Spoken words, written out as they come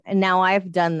And now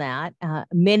I've done that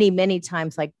many, many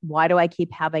times. Like, why do I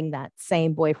keep having that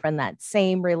same boyfriend, that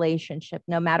same relationship,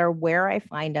 no matter where I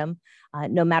find them,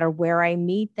 no matter where I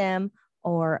meet them,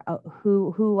 or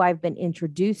who I've been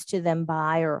introduced to them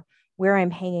by, or where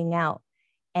I'm hanging out.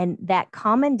 And that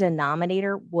common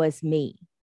denominator was me.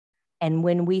 And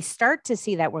when we start to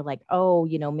see that, we're like, oh,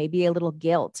 maybe a little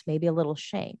guilt, maybe a little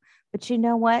shame. But you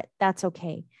know what? That's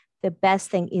okay. The best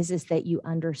thing is that you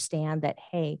understand that,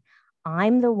 hey,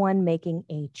 I'm the one making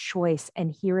a choice.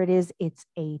 And here it is. It's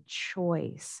a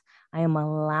choice. I am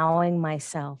allowing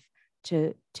myself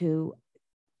to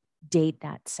date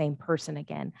that same person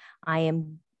again. I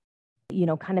am,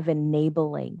 kind of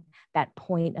enabling that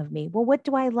point of me. Well, what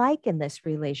do I like in this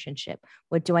relationship?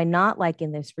 What do I not like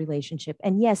in this relationship?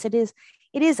 And yes, it is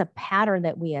a pattern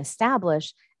that we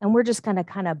establish, and we're just going to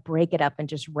kind of break it up and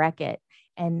just wreck it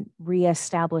and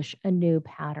reestablish a new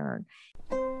pattern.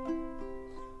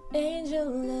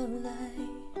 Angel of light,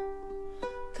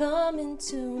 come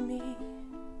into me.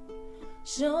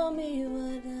 Show me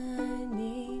what I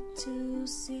need to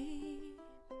see.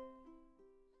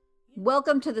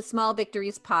 Welcome to the Small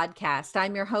Victories podcast.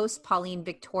 I'm your host, Pauline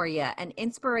Victoria, an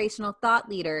inspirational thought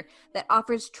leader that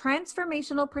offers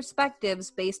transformational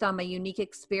perspectives based on my unique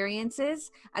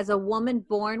experiences as a woman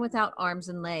born without arms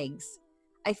and legs.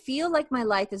 I feel like my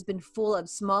life has been full of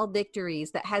small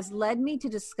victories that has led me to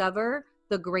discover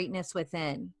the greatness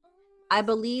within. I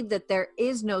believe that there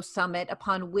is no summit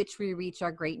upon which we reach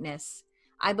our greatness.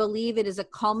 I believe it is a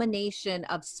culmination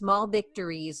of small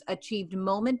victories achieved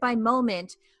moment by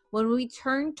moment when we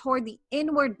turn toward the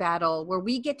inward battle where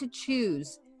we get to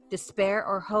choose despair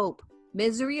or hope,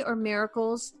 misery or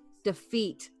miracles,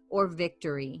 defeat or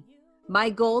victory. My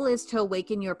goal is to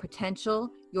awaken your potential,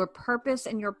 your purpose,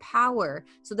 and your power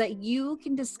so that you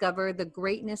can discover the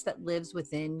greatness that lives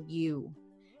within you.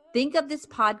 Think of this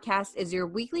podcast as your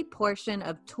weekly portion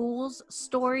of tools,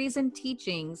 stories, and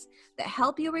teachings that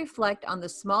help you reflect on the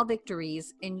small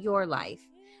victories in your life.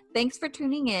 Thanks for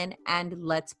tuning in, and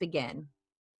let's begin.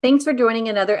 Thanks for joining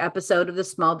another episode of the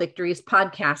Small Victories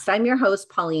podcast. I'm your host,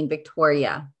 Pauline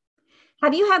Victoria.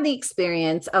 Have you had the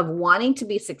experience of wanting to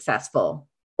be successful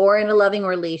or in a loving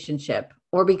relationship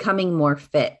or becoming more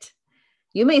fit?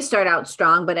 You may start out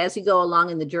strong, but as you go along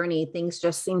in the journey, things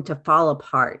just seem to fall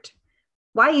apart.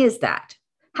 Why is that?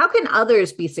 How can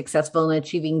others be successful in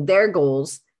achieving their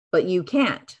goals, but you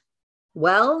can't?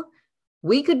 Well,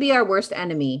 we could be our worst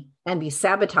enemy and be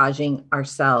sabotaging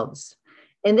ourselves.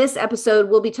 In this episode,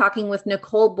 we'll be talking with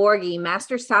Nicole Borghi,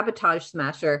 Master Sabotage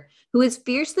Smasher, who is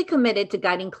fiercely committed to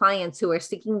guiding clients who are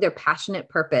seeking their passionate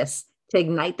purpose to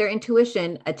ignite their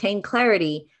intuition, attain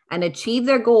clarity, and achieve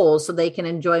their goals so they can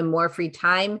enjoy more free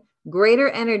time, greater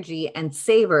energy, and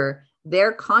savor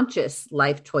their conscious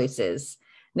life choices.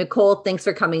 Nicole, thanks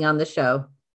for coming on the show.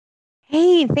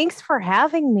 Hey, thanks for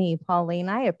having me, Pauline.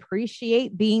 I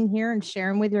appreciate being here and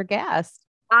sharing with your guests.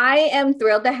 I am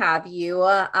thrilled to have you.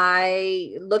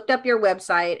 I looked up your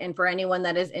website, and for anyone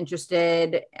that is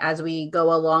interested as we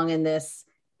go along in this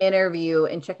interview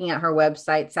and checking out her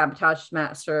website, Sabotage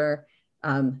Smasher,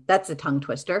 that's a tongue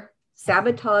twister,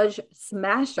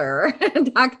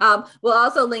 sabotagesmasher.com. We'll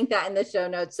also link that in the show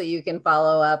notes so you can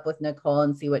follow up with Nicole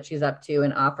and see what she's up to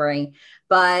and offering.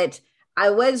 But I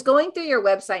was going through your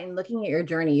website and looking at your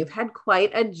journey. You've had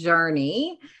quite a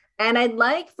journey. And I'd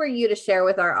like for you to share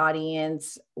with our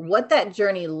audience what that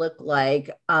journey looked like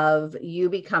of you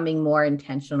becoming more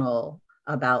intentional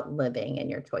about living and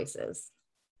your choices.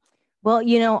 Well,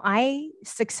 I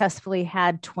successfully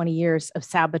had 20 years of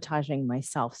sabotaging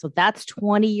myself. So that's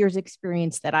 20 years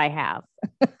experience that I have.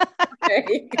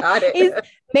 Okay, got it. It's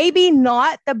maybe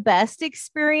not the best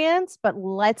experience, but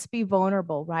let's be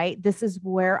vulnerable, right? This is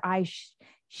where I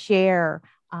share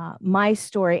my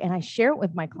story, and I share it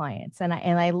with my clients, and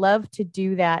I love to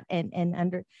do that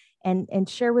and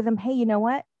share with them. Hey, you know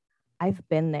what? I've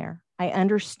been there. I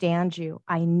understand you.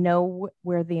 I know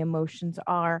where the emotions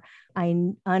are.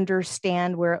 I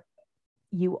understand where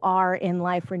you are in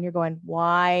life when you're going,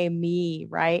 why me,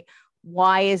 right?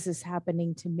 Why is this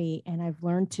happening to me? And I've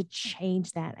learned to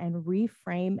change that and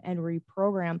reframe and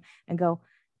reprogram and go,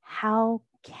 how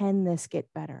can this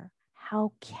get better?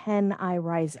 How can I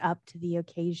rise up to the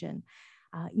occasion?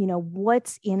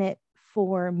 What's in it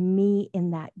for me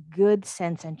in that good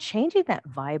sense, and changing that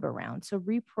vibe around. So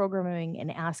reprogramming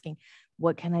and asking,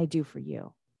 what can I do for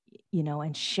you?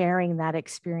 And sharing that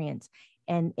experience.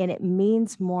 And it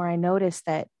means more. I notice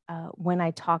that when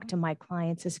I talk to my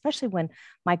clients, especially when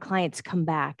my clients come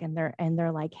back and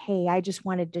they're like, hey, I just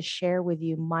wanted to share with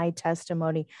you my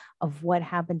testimony of what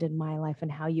happened in my life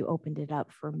and how you opened it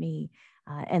up for me.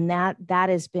 And that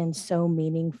has been so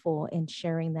meaningful in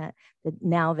sharing that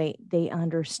now they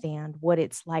understand what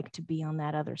it's like to be on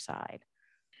that other side.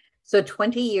 So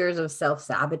 20 years of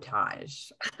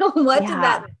self-sabotage. What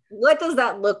Yeah. what does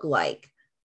that look like?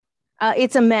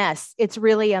 It's a mess. It's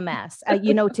really a mess.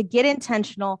 To get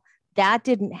intentional, that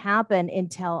didn't happen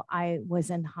until I was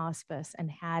in hospice and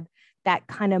had that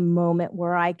kind of moment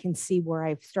where I can see where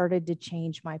I've started to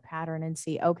change my pattern and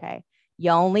see, okay,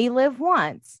 you only live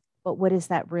once, but what does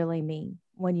that really mean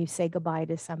when you say goodbye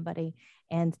to somebody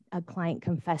and a client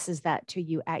confesses that to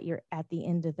you at the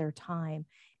end of their time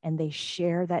and they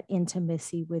share that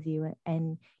intimacy with you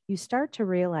and you start to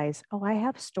realize, oh, I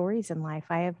have stories in life.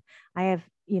 I have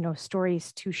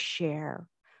stories to share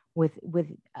with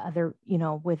with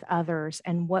others,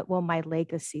 and what will my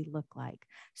legacy look like?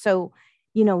 So,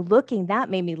 that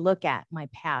made me look at my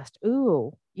past.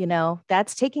 Ooh,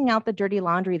 that's taking out the dirty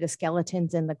laundry, the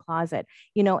skeletons in the closet,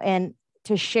 and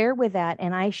to share with that.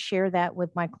 And I share that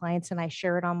with my clients and I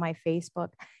share it on my Facebook,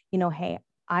 hey,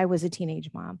 I was a teenage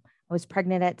mom. I was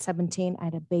pregnant at 17. I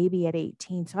had a baby at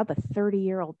 18. So I have a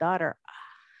 30-year-old daughter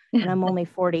and I'm only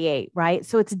 48, right?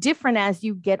 So it's different as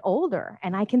you get older.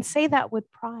 And I can say that with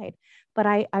pride. But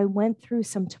I went through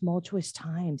some tumultuous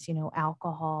times,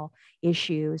 alcohol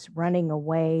issues, running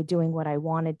away, doing what I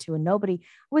wanted to. And I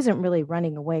wasn't really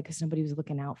running away because nobody was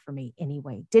looking out for me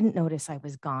anyway. Didn't notice I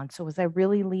was gone. So was I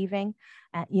really leaving?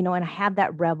 And I had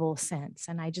that rebel sense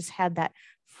and I just had that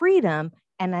freedom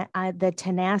and the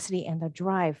tenacity and the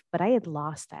drive, but I had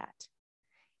lost that.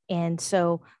 And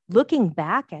so looking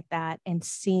back at that and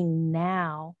seeing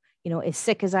now, as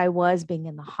sick as I was being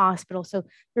in the hospital. So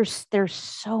there's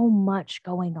so much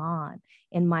going on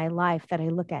in my life that I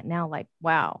look at now like,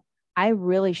 wow, I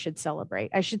really should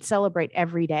celebrate. I should celebrate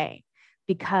every day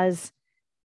because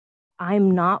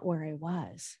I'm not where I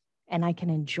was. And I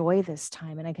can enjoy this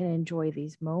time and I can enjoy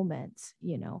these moments,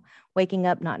 waking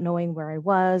up, not knowing where I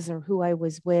was or who I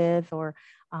was with, or,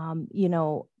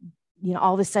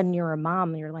 all of a sudden you're a mom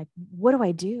and you're like, what do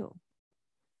I do?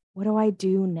 What do I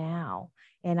do now?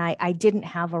 And I didn't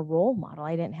have a role model.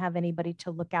 I didn't have anybody to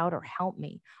look out or help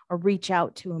me or reach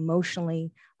out to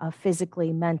emotionally,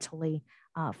 physically, mentally,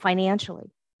 financially.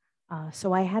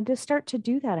 So I had to start to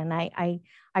do that. And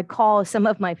I call some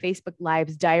of my Facebook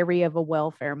lives Diary of a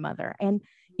Welfare Mother. And,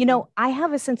 I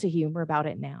have a sense of humor about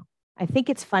it now. I think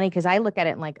it's funny because I look at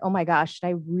it and like, oh my gosh, did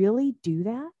I really do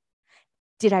that?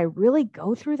 Did I really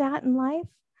go through that in life?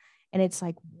 And it's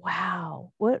like,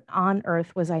 wow, what on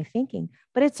earth was I thinking?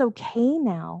 But it's okay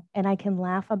now. And I can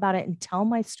laugh about it and tell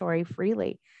my story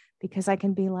freely because I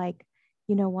can be like,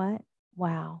 you know what?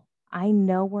 Wow, I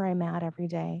know where I'm at every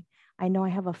day. I know I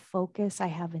have a focus, I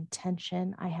have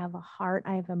intention, I have a heart,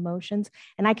 I have emotions,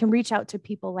 and I can reach out to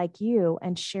people like you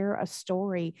and share a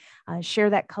story,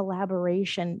 share that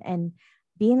collaboration and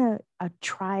being a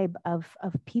tribe of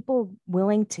people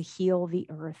willing to heal the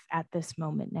earth at this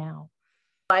moment now.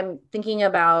 I'm thinking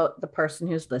about the person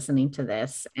who's listening to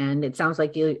this, and it sounds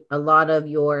like a lot of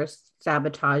your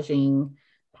sabotaging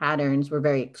patterns were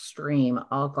very extreme.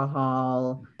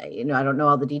 Alcohol, I don't know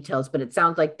all the details, but it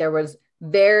sounds like there was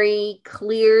very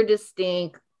clear,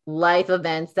 distinct life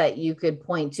events that you could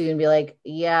point to and be like,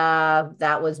 yeah,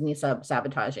 that was me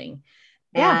sabotaging.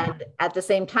 Yeah. And at the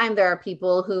same time, there are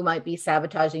people who might be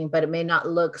sabotaging, but it may not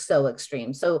look so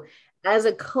extreme. So as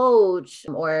a coach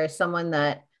or someone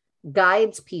that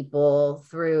guides people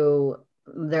through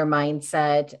their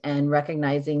mindset and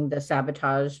recognizing the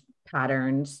sabotage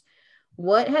patterns,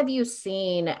 what have you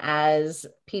seen as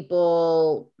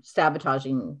people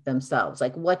sabotaging themselves?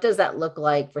 Like, what does that look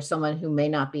like for someone who may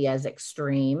not be as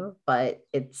extreme, but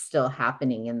it's still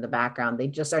happening in the background? They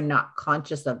just are not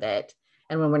conscious of it.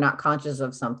 And when we're not conscious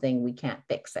of something, we can't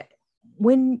fix it.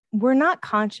 When we're not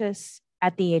conscious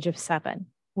at the age of 7,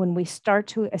 when we start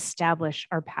to establish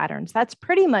our patterns, that's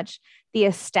pretty much the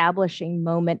establishing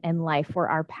moment in life where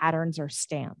our patterns are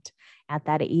stamped at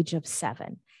that age of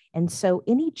 7. And so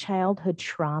any childhood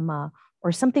trauma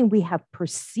or something we have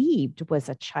perceived was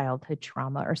a childhood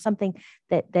trauma or something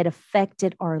that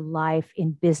affected our life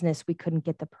in business, we couldn't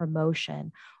get the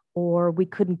promotion or we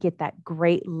couldn't get that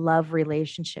great love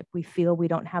relationship. We feel we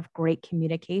don't have great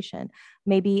communication,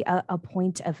 maybe a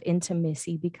point of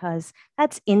intimacy because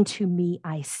that's into me,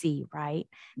 I see, right?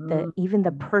 Even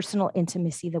the personal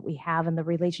intimacy that we have and the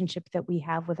relationship that we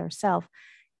have with ourselves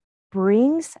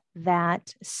brings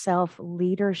that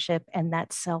self-leadership and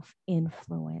that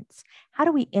self-influence. How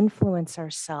do we influence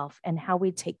ourselves and how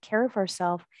we take care of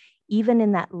ourselves, even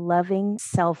in that loving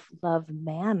self-love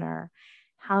manner?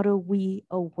 How do we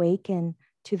awaken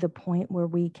to the point where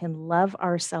we can love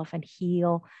ourselves and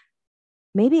heal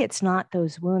maybe it's not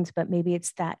those wounds, but maybe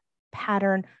it's that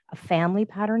pattern, a family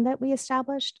pattern that we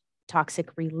established, toxic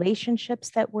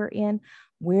relationships that we're in.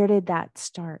 Where did that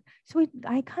start? So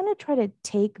I kind of try to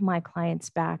take my clients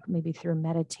back, maybe through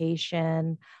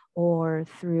meditation or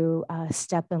through a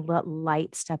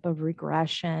light step of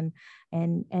regression,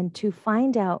 and to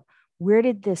find out, where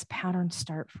did this pattern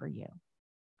start for you?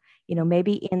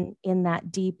 Maybe in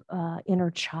that deep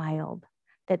inner child,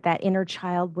 that inner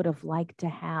child would have liked to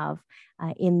have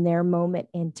in their moment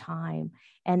in time,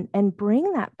 and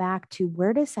bring that back to,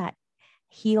 where does that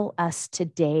heal us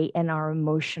today and our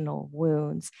emotional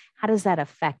wounds? How does that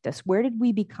affect us? Where did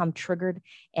we become triggered?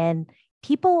 And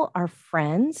people, our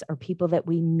friends, or people that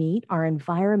we meet, our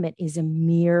environment is a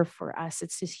mirror for us.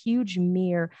 It's this huge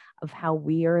mirror of how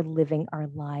we are living our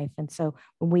life. And so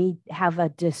when we have a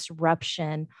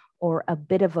disruption or a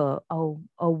bit of a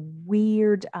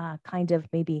weird kind of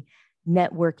maybe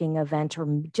networking event,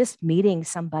 or just meeting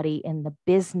somebody in the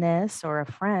business or a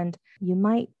friend, you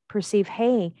might perceive,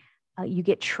 hey, you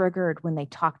get triggered when they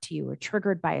talk to you, or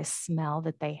triggered by a smell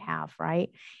that they have,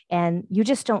 right? And you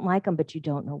just don't like them, but you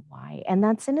don't know why. And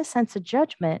that's, in a sense, a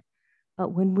judgment. But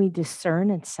when we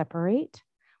discern and separate,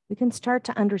 we can start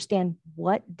to understand,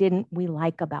 what didn't we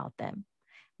like about them?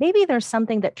 Maybe there's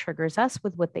something that triggers us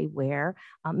with what they wear.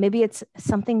 Maybe it's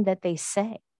something that they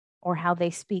say or how they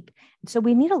speak. So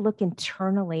we need to look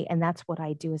internally. And that's what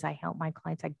I do, is I help my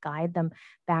clients. I guide them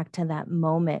back to that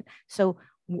moment. So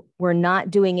we're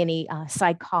not doing any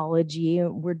psychology.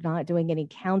 We're not doing any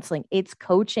counseling. It's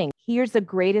coaching. Here's the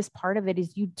greatest part of it,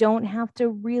 is you don't have to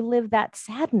relive that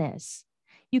sadness.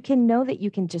 You can know that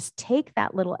you can just take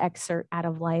that little excerpt out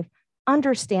of life,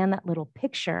 understand that little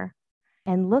picture,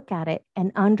 and look at it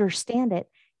and understand it,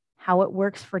 how it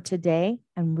works for today,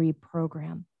 and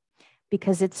reprogram.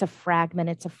 Because it's a fragment.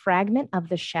 It's a fragment of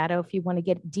the shadow. If you want to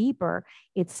get deeper,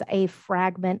 it's a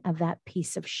fragment of that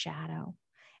piece of shadow.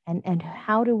 And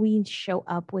how do we show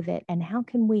up with it? And how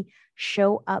can we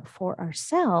show up for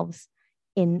ourselves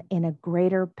in a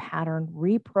greater pattern,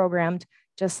 reprogrammed,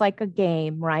 just like a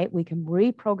game, right? We can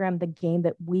reprogram the game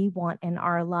that we want in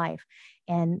our life.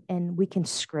 And we can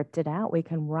script it out. We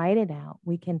can write it out.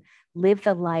 We can live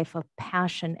the life of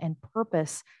passion and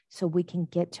purpose, so we can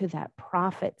get to that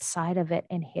profit side of it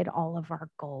and hit all of our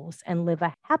goals and live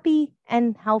a happy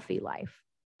and healthy life.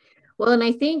 Well, and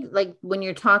I think, like, when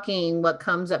you're talking, what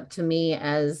comes up to me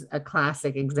as a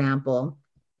classic example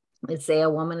is, say a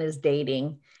woman is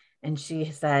dating and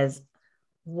she says,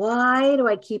 why do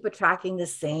I keep attracting the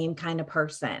same kind of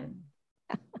person?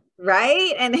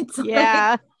 Right? And it's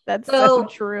yeah, that's so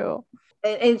true.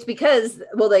 It's because,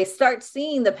 well, they start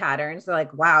seeing the patterns. They're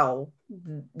like, wow,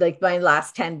 like my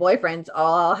last 10 boyfriends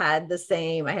all had the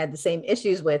same, I had the same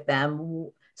issues with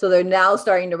them. So they're now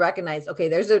starting to recognize, okay,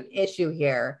 there's an issue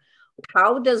here.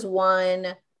 How does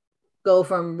one go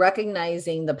from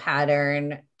recognizing the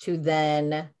pattern to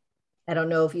then, I don't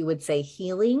know if you would say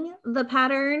healing the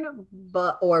pattern,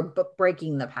 but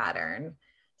breaking the pattern,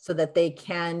 so that they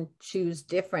can choose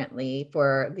differently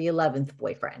for the 11th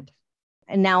boyfriend?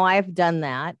 And now I've done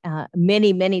that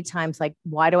many, many times. Like,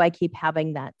 why do I keep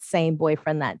having that same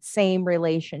boyfriend, that same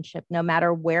relationship, no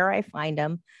matter where I find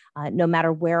them, no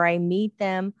matter where I meet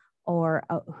them, or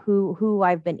who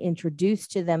I've been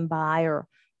introduced to them by, or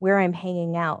where I'm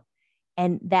hanging out?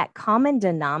 And that common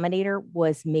denominator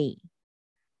was me.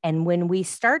 And when we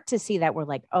start to see that, we're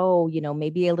like, oh,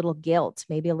 maybe a little guilt,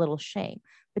 maybe a little shame.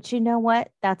 But you know what?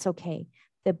 That's okay.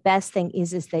 The best thing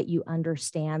is that you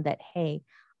understand that, hey,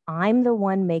 I'm the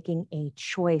one making a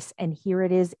choice. And here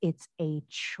it is. It's a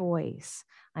choice.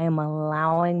 I am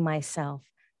allowing myself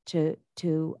to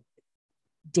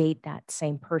date that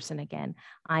same person again.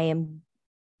 I am,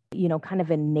 kind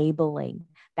of enabling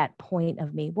that point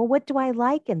of me. Well, what do I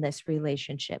like in this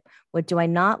relationship? What do I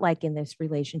not like in this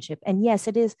relationship? And yes,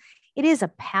 it is a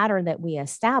pattern that we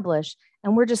establish,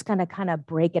 and we're just going to kind of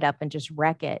break it up and just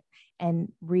wreck it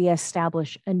and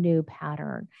reestablish a new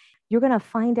pattern. You're going to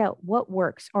find out what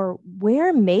works, or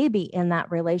where maybe in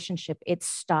that relationship it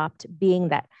stopped being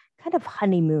that kind of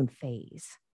honeymoon phase.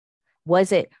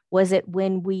 Was it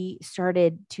when we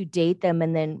started to date them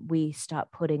and then we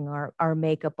stopped putting our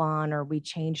makeup on, or we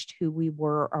changed who we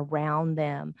were around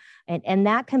them? And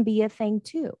that can be a thing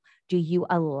too. Do you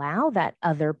allow that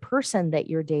other person that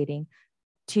you're dating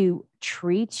to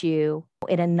treat you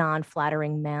in a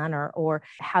non-flattering manner, or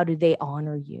how do they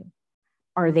honor you?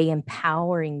 Are they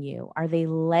empowering you? Are they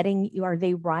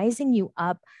rising you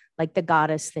up like the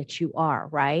goddess that you are,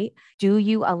 right? Do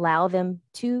you allow them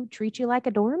to treat you like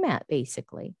a doormat,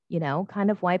 basically, kind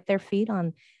of wipe their feet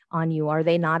on you? Are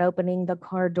they not opening the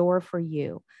car door for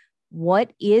you?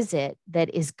 What is it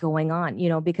that is going on?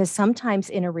 Because sometimes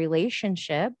in a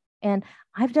relationship, and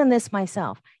I've done this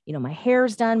myself, my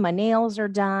hair's done, my nails are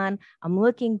done, I'm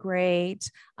looking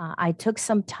great. I took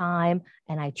some time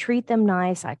and I treat them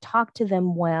nice. I talk to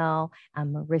them well.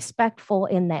 I'm respectful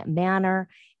in that manner.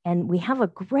 And we have a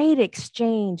great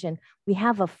exchange and we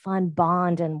have a fun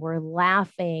bond and we're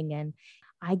laughing and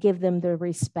I give them the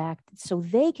respect so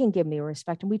they can give me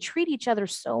respect. And we treat each other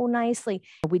so nicely.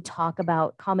 We talk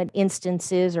about common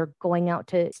instances or going out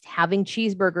to having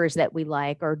cheeseburgers that we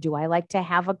like, or do I like to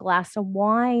have a glass of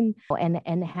wine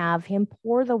and have him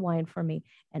pour the wine for me?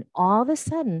 And all of a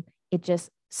sudden, it just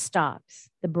stops.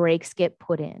 The brakes get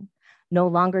put in. No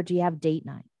longer do you have date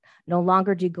night. No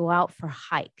longer do you go out for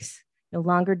hikes. No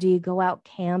longer do you go out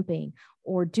camping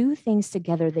or do things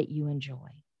together that you enjoy.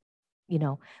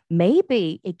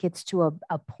 Maybe it gets to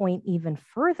a point even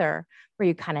further where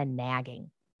you're kind of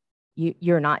nagging.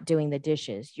 You're not doing the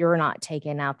dishes. You're not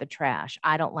taking out the trash.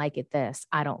 I don't like it this.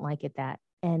 I don't like it that.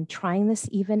 And trying this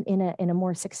even in a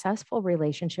more successful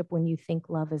relationship when you think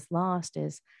love is lost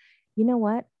is, you know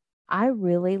what? I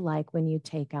really like when you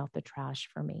take out the trash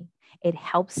for me. It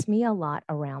helps me a lot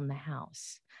around the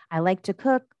house. I like to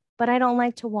cook, but I don't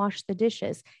like to wash the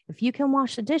dishes. If you can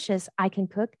wash the dishes, I can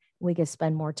cook. We can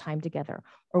spend more time together,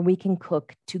 or we can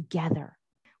cook together.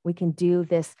 We can do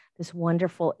this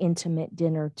wonderful intimate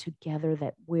dinner together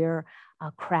that we're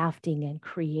crafting and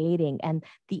creating, and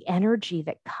the energy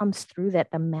that comes through that,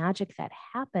 the magic that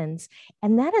happens.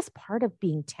 And that is part of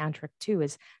being tantric too,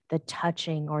 is the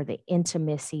touching or the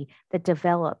intimacy that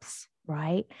develops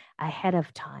right ahead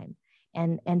of time,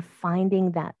 and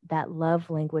finding that love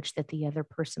language that the other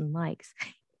person likes.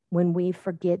 When we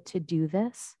forget to do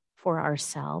this for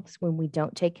ourselves, when we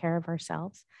don't take care of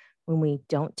ourselves, when we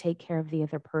don't take care of the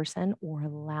other person or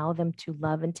allow them to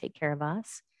love and take care of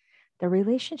us, the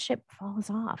relationship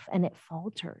falls off and it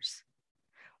falters.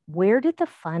 Where did the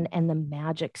fun and the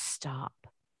magic stop?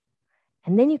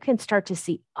 And then you can start to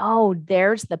see, oh,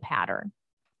 there's the pattern.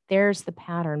 There's the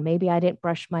pattern. Maybe I didn't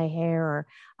brush my hair,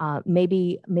 or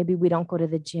maybe we don't go to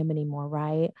the gym anymore,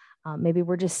 right? Maybe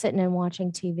we're just sitting and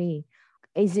watching TV.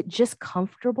 Is it just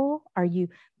comfortable? Are you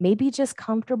maybe just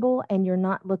comfortable and you're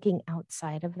not looking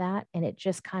outside of that and it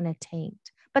just kind of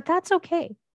tanked? But that's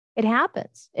okay. It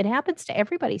happens. It happens to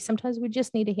everybody. Sometimes we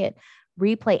just need to hit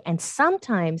replay. And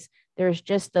sometimes there's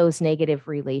just those negative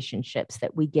relationships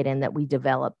that we get in that we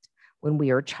developed when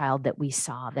we were a child that we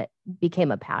saw that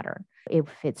became a pattern. If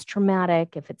it's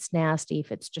traumatic, if it's nasty,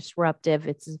 if it's disruptive,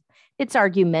 it's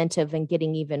argumentative and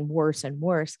getting even worse and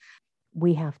worse.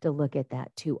 We have to look at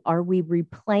that too. Are we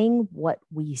replaying what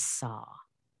we saw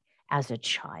as a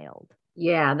child?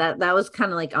 Yeah, that was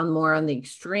kind of like on the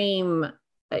extreme,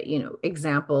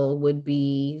 example would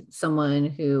be someone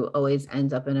who always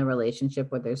ends up in a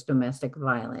relationship where there's domestic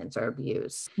violence or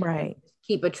abuse. Right.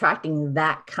 Keep attracting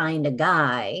that kind of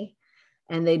guy,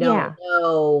 and they don't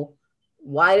know,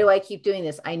 why do I keep doing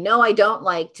this? I know I don't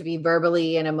like to be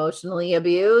verbally and emotionally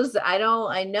abused. I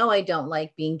know I don't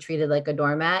like being treated like a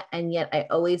doormat. And yet I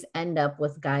always end up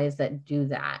with guys that do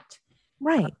that.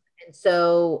 Right. And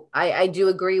so I do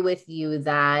agree with you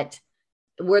that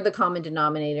we're the common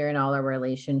denominator in all our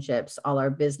relationships, all our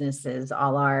businesses,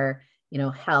 all our,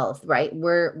 health, right?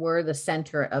 We're the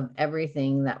center of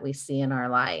everything that we see in our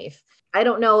life. I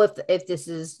don't know if this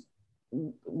is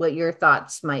what your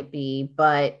thoughts might be,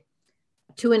 but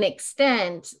to an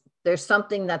extent, there's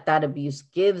something that abuse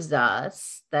gives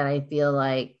us that I feel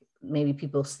like maybe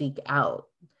people seek out.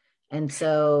 And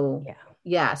so,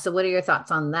 So what are your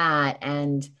thoughts on that?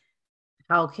 And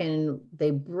how can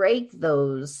they break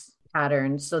those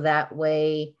patterns so that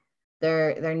way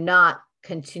they're not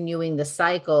continuing the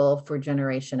cycle for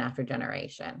generation after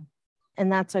generation?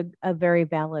 And that's a very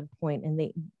valid point.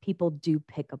 And people do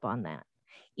pick up on that.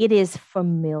 It is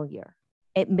familiar.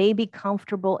 It may be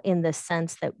comfortable in the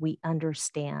sense that we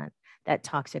understand that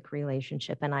toxic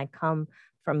relationship. And I come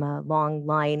from a long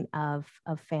line of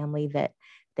family that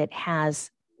has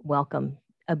welcomed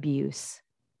abuse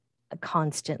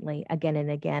constantly, again and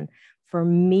again. For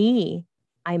me,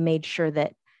 I made sure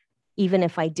that even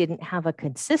if I didn't have a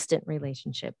consistent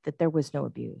relationship, that there was no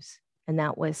abuse. And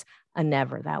that was a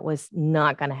never. That was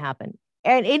not going to happen.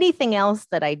 And anything else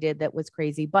that I did that was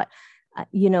crazy. But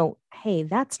hey,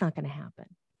 that's not going to happen.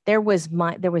 There was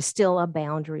still a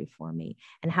boundary for me.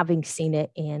 And having seen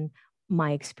it in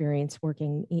my experience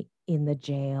working in the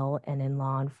jail and in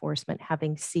law enforcement,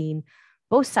 having seen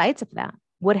both sides of that,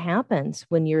 what happens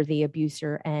when you're the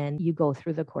abuser and you go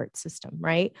through the court system,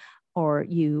 right? Or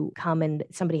you come and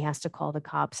somebody has to call the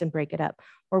cops and break it up,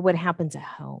 or what happens at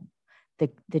home.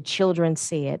 The children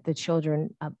see it. The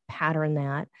children pattern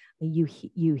that. You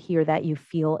hear that. You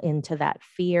feel into that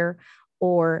fear,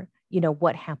 or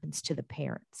what happens to the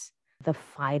parents, the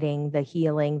fighting, the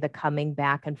healing, the coming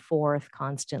back and forth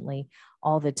constantly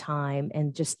all the time,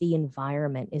 and just the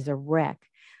environment is a wreck.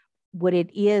 What it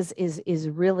is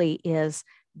really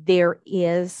there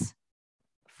is,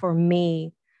 for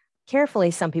me,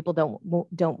 carefully, some people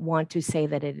don't want to say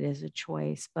that it is a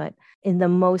choice, but in the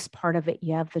most part of it,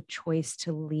 you have the choice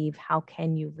to leave. How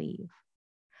can you leave?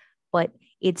 But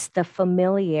it's the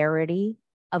familiarity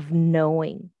of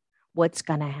knowing what's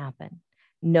going to happen,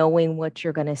 knowing what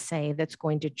you're going to say that's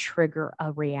going to trigger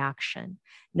a reaction,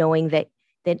 knowing that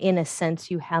in a sense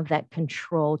you have that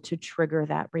control to trigger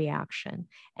that reaction,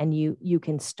 and you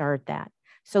can start that.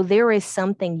 So there is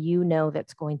something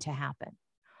that's going to happen,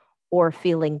 or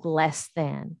feeling less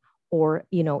than, or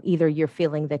either you're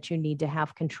feeling that you need to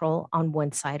have control on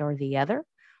one side or the other,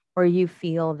 or you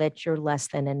feel that you're less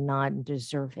than and not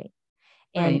deserving.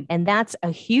 And that's a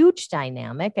huge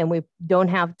dynamic, and we don't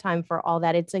have time for all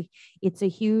that. It's a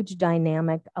huge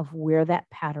dynamic of where that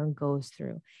pattern goes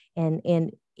through,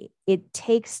 and it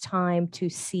takes time to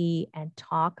see and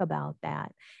talk about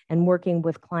that, and working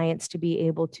with clients to be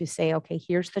able to say, okay,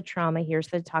 here's the trauma, here's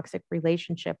the toxic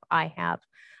relationship I have.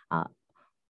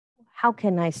 How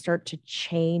can I start to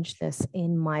change this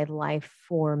in my life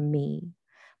for me?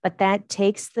 But that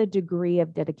takes the degree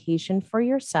of dedication for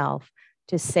yourself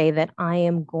to say that I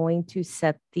am going to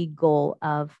set the goal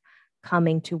of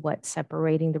coming to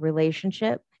separating the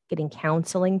relationship, getting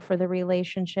counseling for the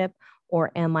relationship,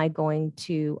 or am I going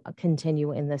to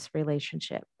continue in this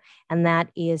relationship? And that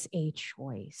is a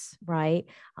choice, right?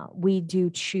 We do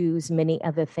choose many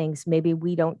other things. Maybe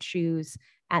we don't choose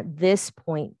at this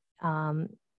point.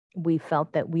 We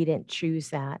felt that we didn't choose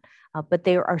that, but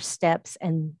there are steps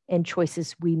and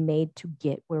choices we made to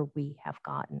get where we have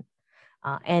gotten.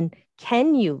 And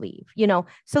can you leave?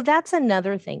 So that's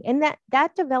another thing. And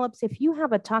that develops if you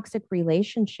have a toxic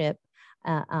relationship,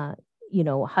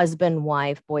 husband,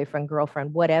 wife, boyfriend,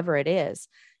 girlfriend, whatever it is,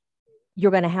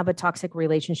 you're going to have a toxic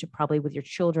relationship probably with your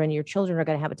children. Your children are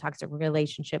going to have a toxic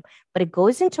relationship, but it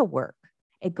goes into work.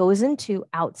 It goes into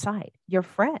outside, your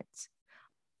friends.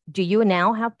 Do you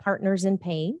now have partners in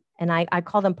pain? And I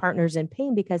call them partners in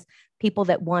pain because people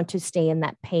that want to stay in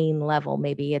that pain level,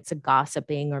 maybe it's a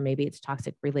gossiping or maybe it's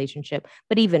toxic relationship,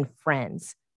 but even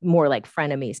friends, more like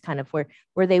frenemies, kind of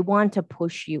where they want to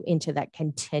push you into that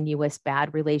continuous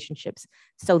bad relationships.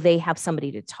 So they have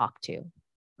somebody to talk to.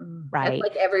 Right.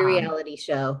 That's like every reality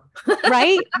show.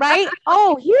 Right.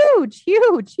 Oh, huge.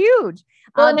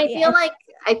 Well, and I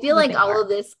feel like all of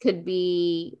this could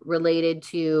be related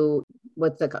to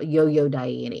what's the yo-yo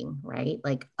dieting, right?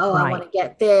 Like, I want to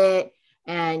get fit,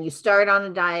 and you start on a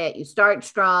diet, you start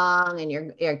strong, and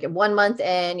you're 1 month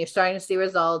in, you're starting to see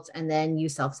results, and then you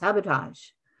self-sabotage.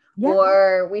 Yeah.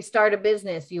 Or we start a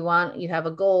business, you have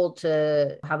a goal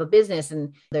to have a business,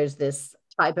 and there's this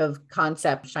type of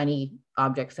concept, shiny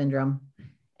object syndrome.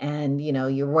 And,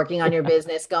 you're working on your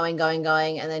business, going.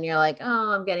 And then you're like,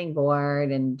 oh, I'm getting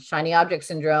bored, and shiny object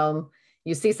syndrome.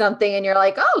 You see something and you're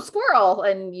like, oh, squirrel.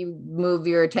 And you move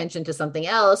your attention to something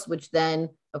else, which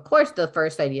then, of course, the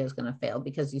first idea is going to fail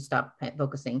because you stop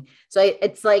focusing. So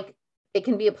it's like, it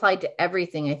can be applied to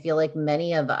everything. I feel like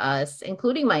many of us,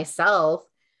 including myself,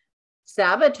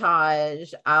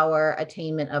 sabotage our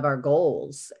attainment of our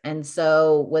goals. And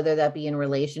so whether that be in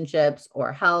relationships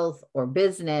or health or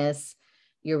business,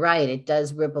 you're right, it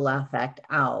does ripple effect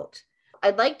out.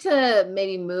 I'd like to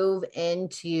maybe move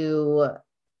into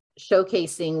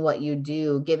showcasing what you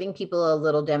do, giving people a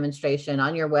little demonstration.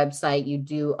 On your website, you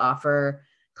do offer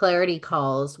clarity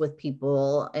calls with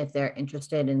people if they're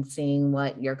interested in seeing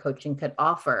what your coaching could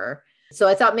offer. So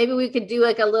I thought maybe we could do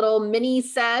like a little mini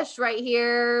sesh right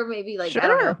here, maybe like, sure. I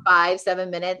don't know, 5-7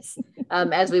 minutes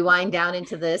as we wind down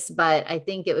into this. But I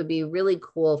think it would be really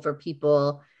cool for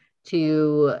people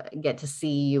to get to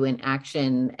see you in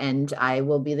action. And I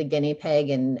will be the guinea pig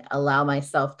and allow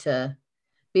myself to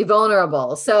be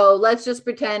vulnerable. So let's just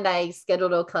pretend I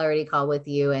scheduled a clarity call with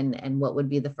you, and what would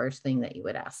be the first thing that you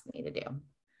would ask me to do?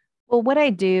 Well, what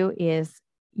I do is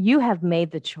you have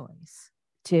made the choice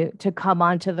to come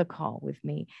onto the call with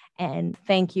me. And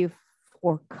thank you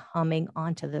for coming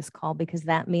onto this call, because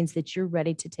that means that you're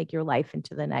ready to take your life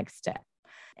into the next step.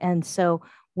 And so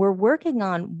we're working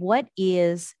on what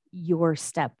is your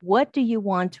step? What do you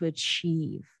want to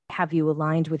achieve? Have you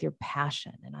aligned with your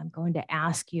passion? And I'm going to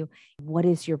ask you, what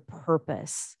is your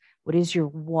purpose? What is your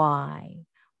why?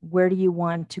 Where do you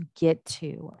want to get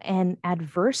to? And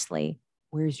adversely,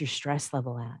 where's your stress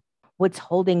level at? What's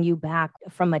holding you back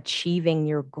from achieving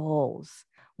your goals?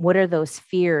 What are those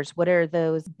fears? What are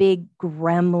those big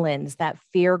gremlins, that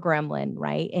fear gremlin,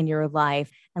 right, in your life?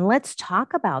 And let's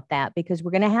talk about that, because we're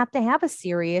going to have a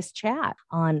serious chat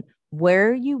on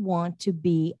where you want to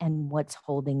be and what's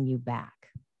holding you back,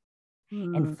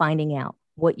 and finding out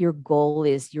what your goal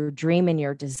is, your dream and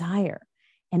your desire.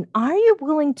 And are you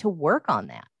willing to work on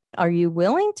that? Are you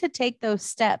willing to take those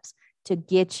steps to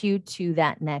get you to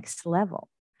that next level?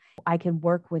 I can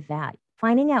work with that.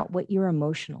 Finding out what your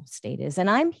emotional state is. And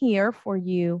I'm here for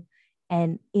you.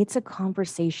 And it's a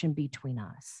conversation between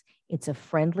us. It's a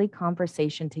friendly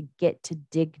conversation to get to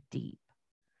dig deep.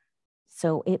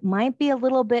 So it might be a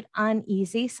little bit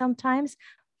uneasy sometimes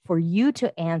for you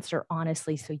to answer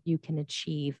honestly, so you can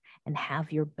achieve and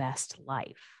have your best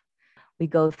life. We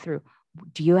go through,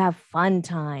 do you have fun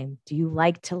time? Do you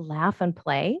like to laugh and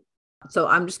play? So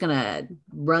I'm just going to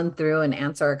run through and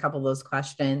answer a couple of those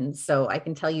questions. So I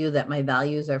can tell you that my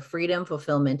values are freedom,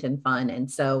 fulfillment, and fun. And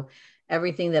so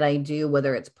everything that I do,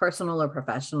 whether it's personal or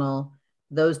professional,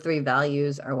 those three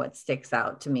values are what sticks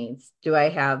out to me. Can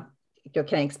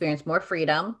I experience more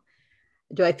freedom?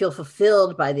 Do I feel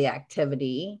fulfilled by the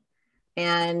activity?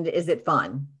 And is it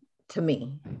fun to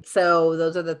me? So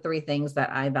those are the three things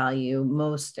that I value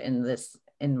most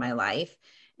in my life.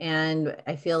 And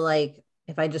I feel like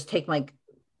if I just take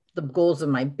the goals of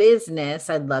my business,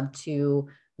 I'd love to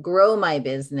grow my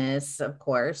business, of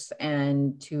course,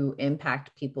 and to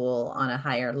impact people on a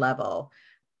higher level.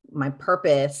 My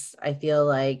purpose, I feel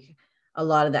like a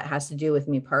lot of that has to do with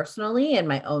me personally and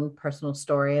my own personal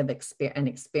story of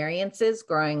experiences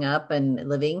growing up and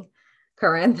living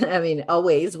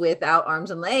always without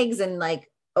arms and legs. And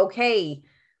okay,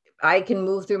 I can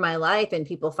move through my life and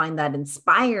people find that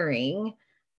inspiring.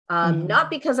 Not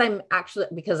because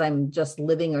I'm just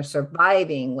living or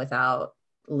surviving without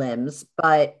limbs,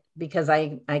 but because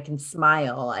I can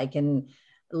smile, I can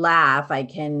laugh, I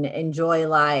can enjoy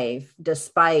life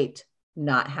despite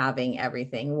not having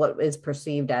everything, what is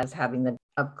perceived as having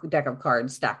a deck of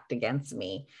cards stacked against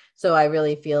me. So I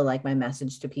really feel like my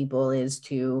message to people is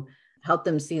to help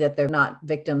them see that they're not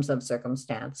victims of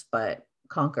circumstance, but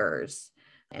conquerors,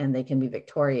 and they can be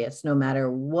victorious no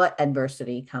matter what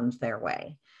adversity comes their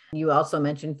way. You also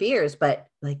mentioned fears, but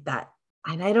like that,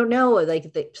 and I don't know,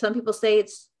 some people say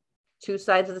it's two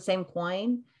sides of the same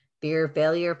coin, fear of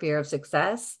failure, fear of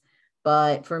success.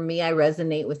 But for me, I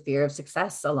resonate with fear of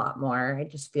success a lot more. I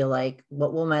just feel like,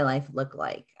 what will my life look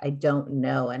like? I don't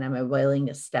know. And am I willing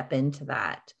to step into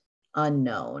that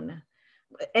unknown?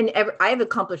 And I've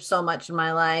accomplished so much in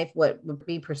my life, what would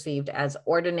be perceived as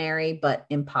ordinary, but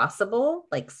impossible,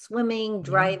 like swimming,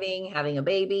 driving, having a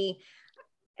baby.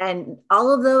 And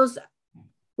all of those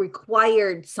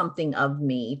required something of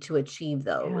me to achieve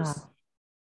those. Yeah.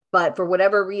 But for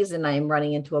whatever reason, I'm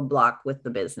running into a block with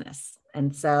the business.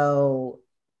 And so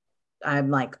I'm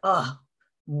like, oh,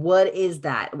 what is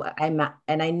that?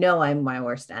 And I know I'm my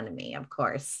worst enemy, of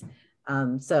course.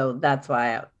 So that's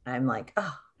why I'm like,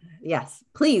 oh, yes,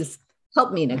 please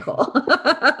help me, Nicole.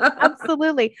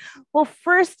 Absolutely. Well,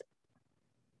 first,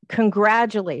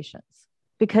 congratulations,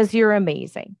 because you're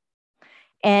amazing.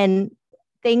 And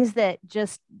things that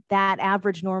just that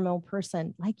average normal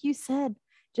person, like you said,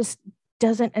 just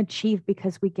doesn't achieve,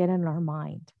 because we get in our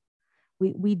mind.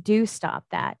 We do stop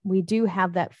that. We do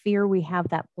have that fear. We have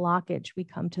that blockage. We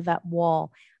come to that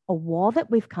wall, a wall that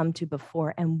we've come to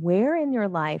before. And where in your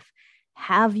life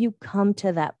have you come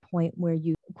to that point where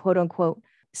you, quote unquote,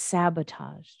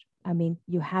 sabotaged? I mean,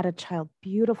 you had a child,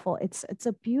 beautiful. It's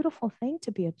a beautiful thing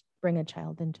to bring a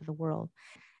child into the world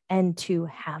and to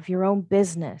have your own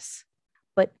business.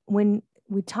 But when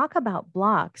we talk about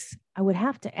blocks, I would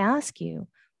have to ask you,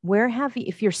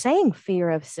 if you're saying fear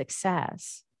of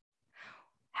success,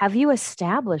 have you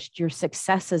established your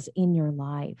successes in your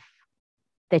life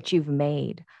that you've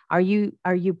made? Are you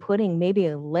putting maybe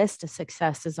a list of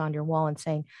successes on your wall and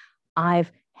saying, I've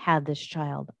had this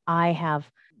child, I have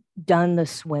done the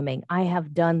swimming, I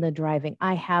have done the driving,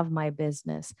 I have my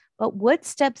business? But what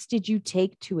steps did you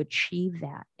take to achieve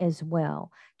that as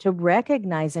well? To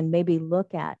recognize and maybe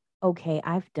look at, okay,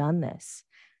 I've done this,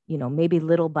 maybe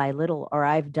little by little, or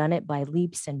I've done it by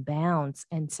leaps and bounds,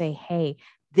 and say, hey,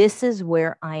 this is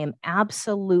where I am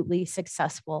absolutely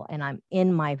successful and I'm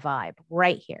in my vibe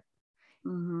right here.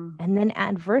 Mm-hmm. And then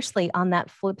adversely, on that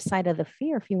flip side of the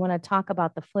fear, if you want to talk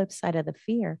about the flip side of the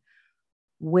fear,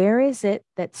 where is it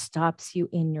that stops you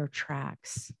in your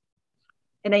tracks?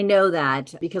 And I know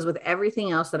that because with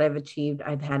everything else that I've achieved,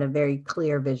 I've had a very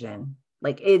clear vision.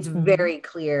 Like it's very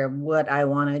clear what I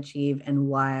want to achieve and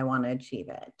why I want to achieve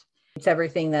it. It's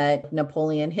everything that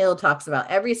Napoleon Hill talks about.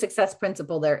 Every success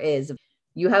principle there is.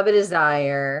 You have a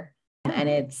desire, and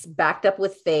it's backed up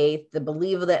with faith,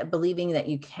 believing that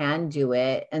you can do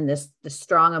it, and the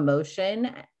strong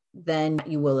emotion, then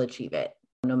you will achieve it,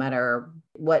 no matter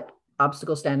what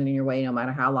obstacles stand in your way, no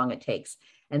matter how long it takes.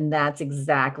 And that's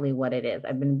exactly what it is.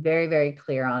 I've been very, very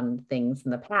clear on things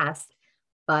in the past,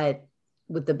 but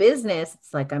with the business,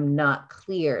 it's like I'm not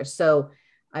clear. So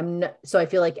I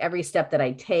feel like every step that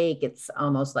I take, it's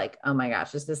almost like, oh my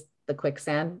gosh, is this the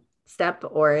quicksand step,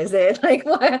 or is it like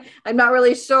what? I'm not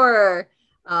really sure.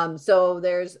 So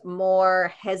there's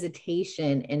more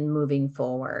hesitation in moving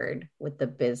forward with the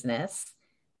business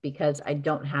because I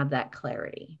don't have that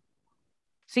clarity.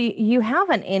 So you have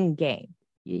an end game.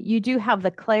 You do have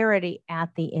the clarity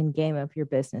at the end game of your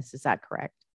business. Is that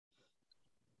correct?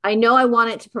 I know I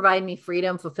want it to provide me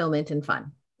freedom, fulfillment, and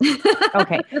fun.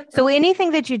 Okay. So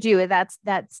anything that you do,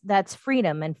 that's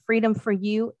freedom. And freedom for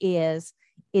you is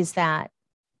that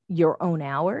your own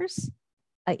hours?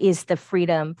 Is the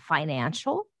freedom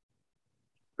financial?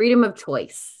 Freedom of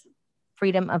choice.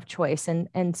 Freedom of choice.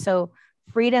 And so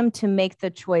freedom to make the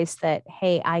choice that,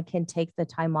 hey, I can take the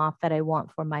time off that I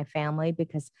want for my family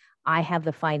because I have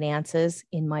the finances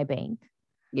in my bank.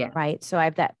 Yeah. Right. So I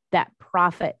have that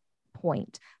profit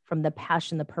point from the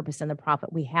passion, the purpose, and the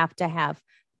profit. We have to have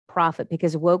profit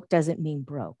because woke doesn't mean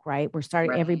broke, right?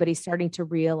 Everybody's starting to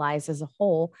realize as a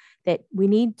whole that we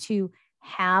need to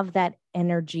have that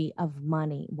energy of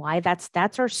money. Why?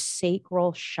 That's our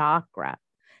sacral chakra.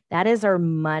 That is our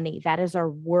money. That is our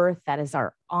worth. That is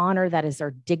our honor. That is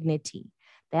our dignity.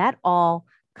 That all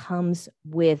comes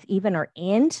with even our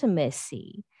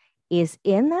intimacy is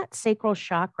in that sacral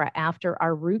chakra after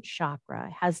our root chakra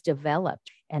has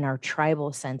developed and our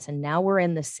tribal sense. And now we're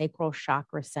in the sacral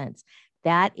chakra sense.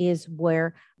 That is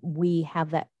where we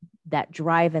have that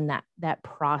drive and that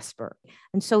prosper.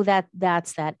 And so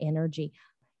that's that energy.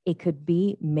 It could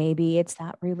be, maybe it's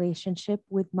that relationship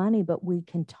with money, but we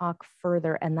can talk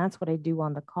further. And that's what I do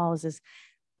on the calls is,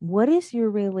 what is your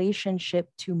relationship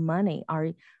to money?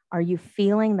 Are you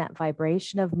feeling that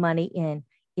vibration of money in?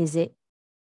 Is it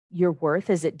your worth?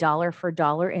 Is it dollar for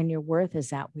dollar in your worth? Is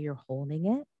that where you're holding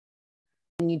it?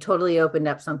 And you totally opened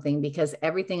up something, because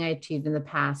everything I achieved in the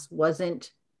past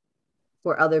wasn't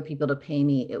for other people to pay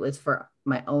me. It was for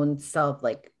my own self.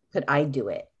 Like, could I do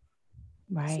it?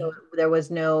 Right. So there was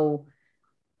no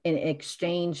in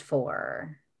exchange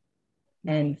for.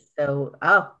 Right. And so,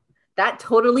 that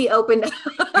totally opened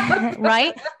up.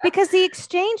 Right. Because the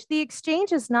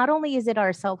exchange is not only is it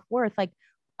our self-worth, like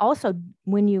also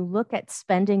when you look at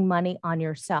spending money on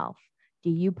yourself, do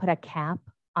you put a cap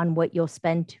on what you'll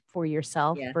spend for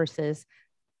yourself versus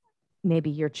maybe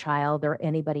your child or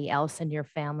anybody else in your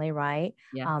family, right?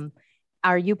 Yeah.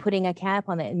 Are you putting a cap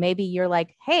on it? And maybe you're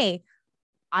like, hey,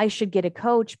 I should get a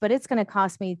coach, but it's going to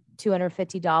cost me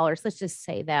 $250. Let's just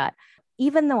say that.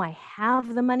 Even though I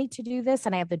have the money to do this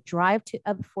and I have the drive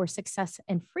for success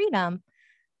and freedom,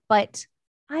 but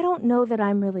I don't know that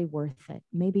I'm really worth it.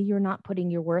 Maybe you're not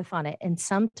putting your worth on it. And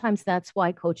sometimes that's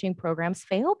why coaching programs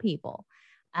fail people.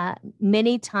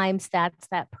 Many times that's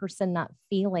that person not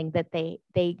feeling that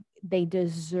they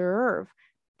deserve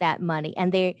that money.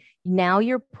 And now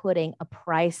you're putting a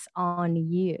price on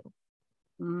you.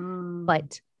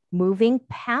 But moving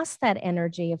past that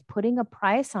energy of putting a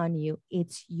price on you,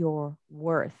 it's your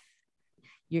worth.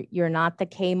 You're not the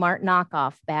Kmart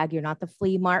knockoff bag. You're not the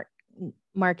flea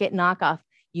market knockoff.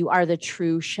 You are the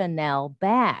true Chanel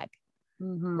bag,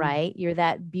 right? You're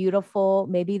that beautiful,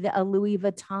 maybe a Louis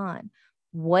Vuitton.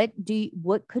 What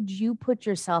could you put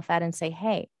yourself at and say,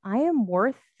 hey, I am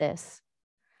worth this.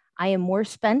 I am worth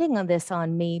spending on this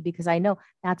on me, because I know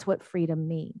that's what freedom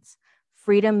means.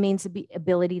 Freedom means the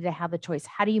ability to have a choice.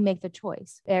 How do you make the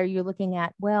choice? Are you looking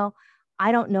at, well,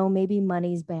 I don't know, maybe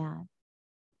money's bad.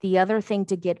 The other thing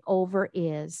to get over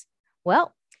is,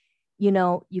 well,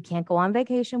 you can't go on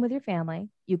vacation with your family.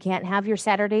 You can't have your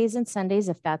Saturdays and Sundays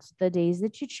if that's the days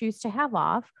that you choose to have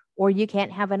off, or you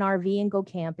can't have an RV and go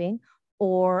camping,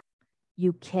 or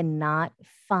you cannot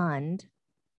fund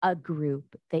a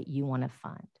group that you want to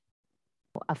fund.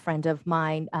 A friend of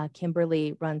mine,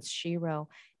 Kimberly, runs Shiro,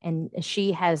 and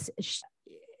she has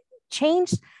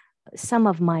changed some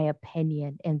of my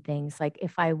opinion in things. Like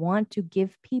if I want to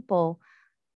give people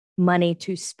money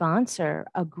to sponsor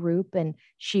a group, and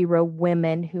Shiro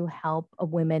women who help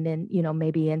women in,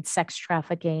 maybe in sex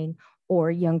trafficking or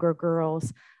younger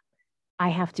girls, I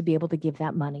have to be able to give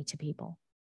that money to people.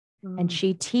 And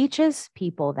she teaches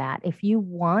people that if you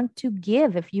want to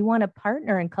give, if you want to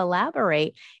partner and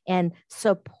collaborate and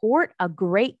support a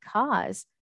great cause,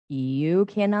 you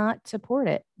cannot support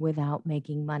it without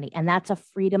making money. And that's a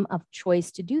freedom of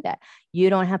choice to do that. You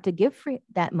don't have to give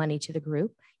that money to the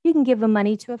group. You can give the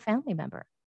money to a family member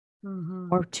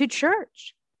or to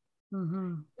church.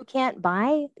 You can't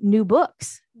buy new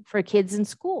books for kids in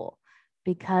school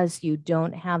because you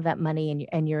don't have that money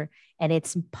and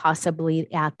it's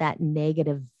possibly at that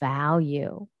negative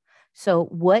value. So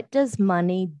what does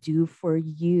money do for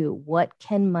you? What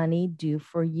can money do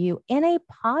for you in a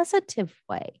positive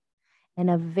way, in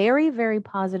a very, very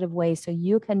positive way, so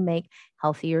you can make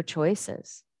healthier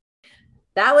choices?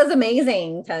 That was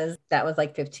amazing because that was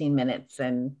like 15 minutes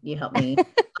and you helped me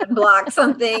unblock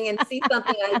something and see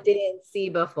something I didn't see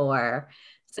before.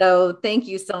 So thank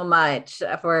you so much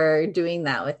for doing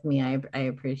that with me. I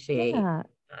appreciate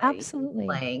absolutely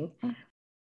playing.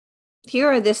 Here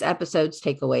are this episode's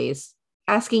takeaways.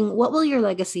 Asking, what will your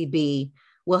legacy be,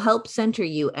 will help center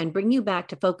you and bring you back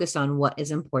to focus on what is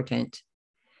important.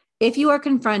 If you are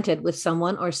confronted with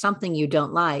someone or something you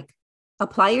don't like,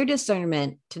 apply your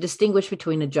discernment to distinguish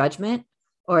between a judgment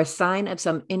or a sign of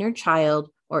some inner child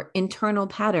or internal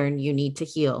pattern you need to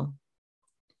heal.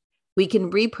 We can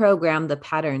reprogram the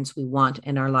patterns we want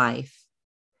in our life.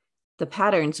 The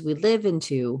patterns we live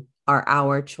into are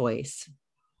our choice.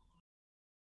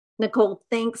 Nicole,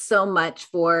 thanks so much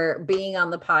for being on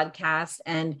the podcast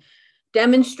and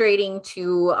demonstrating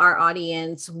to our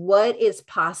audience what is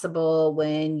possible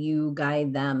when you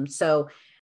guide them. So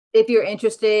if you're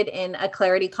interested in a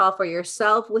clarity call for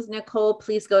yourself with Nicole,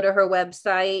 please go to her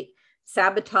website,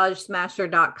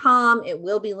 sabotagesmasher.com. It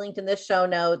will be linked in the show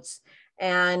notes.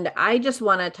 And I just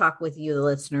want to talk with you, the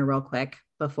listener, real quick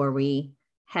before we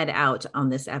head out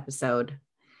on this episode.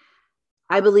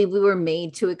 I believe we were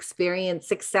made to experience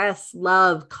success,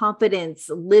 love, confidence,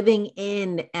 living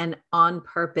in and on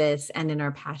purpose and in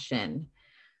our passion.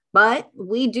 But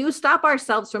we do stop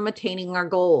ourselves from attaining our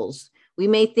goals. We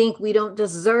may think we don't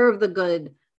deserve the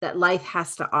good that life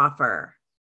has to offer.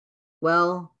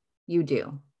 Well, you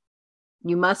do.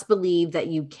 You must believe that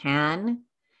you can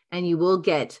and you will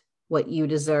get what you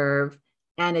deserve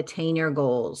and attain your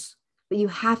goals. But you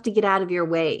have to get out of your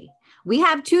way. We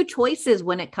have two choices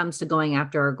when it comes to going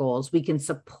after our goals. We can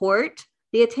support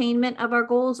the attainment of our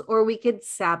goals, or we could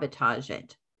sabotage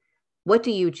it. What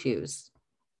do you choose?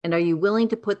 And are you willing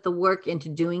to put the work into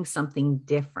doing something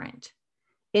different?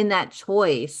 In that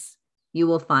choice, you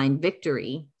will find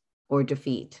victory or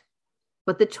defeat.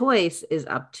 But the choice is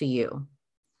up to you.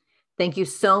 Thank you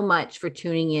so much for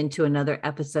tuning in to another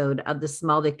episode of the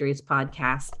Small Victories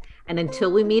podcast. And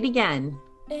until we meet again,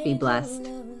 be blessed.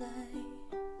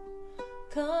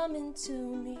 Come into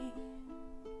me,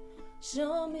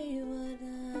 show me what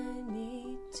I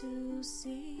need to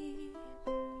see.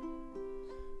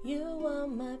 You are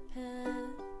my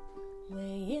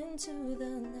pathway into the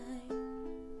night.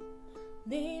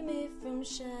 Lead me from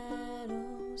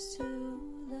shadows to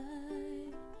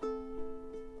light.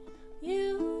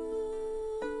 You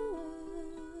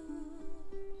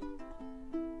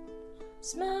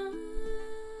smile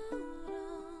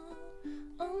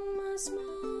on my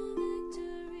small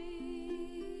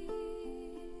victory,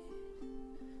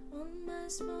 on my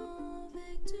small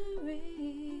victory.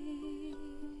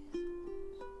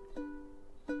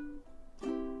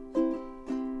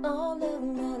 All of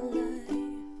my life,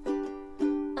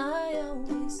 I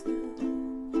always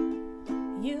knew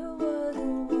you were the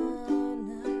one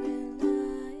I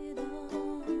relied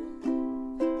on.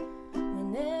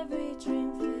 When every dream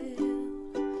failed,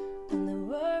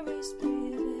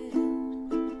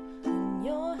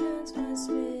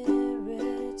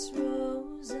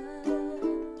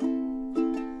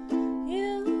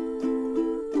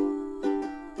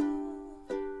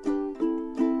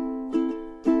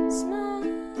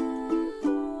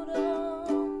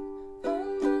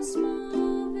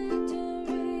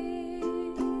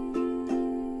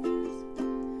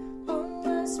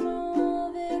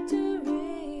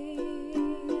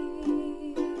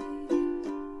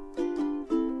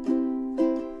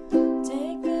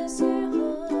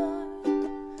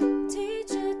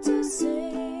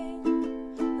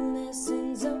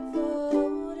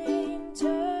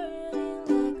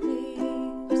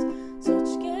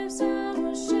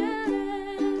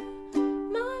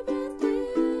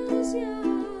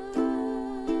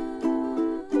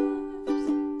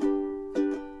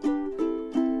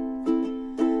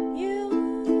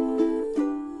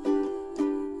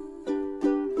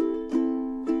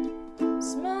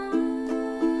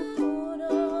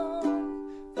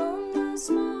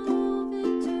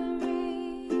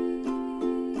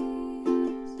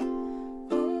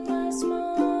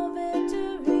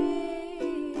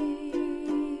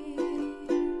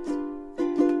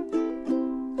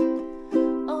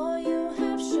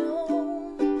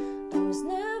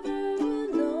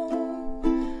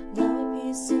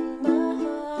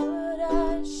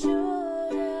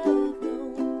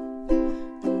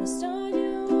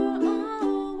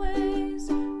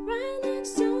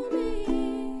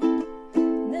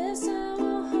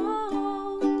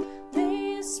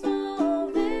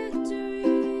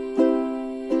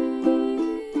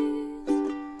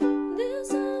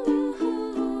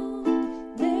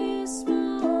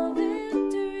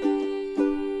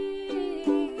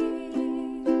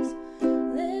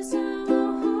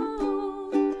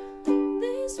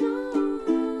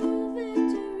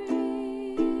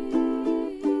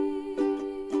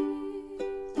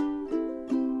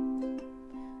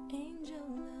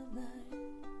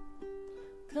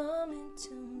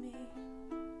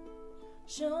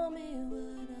 Show me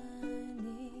what I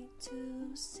need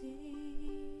to see.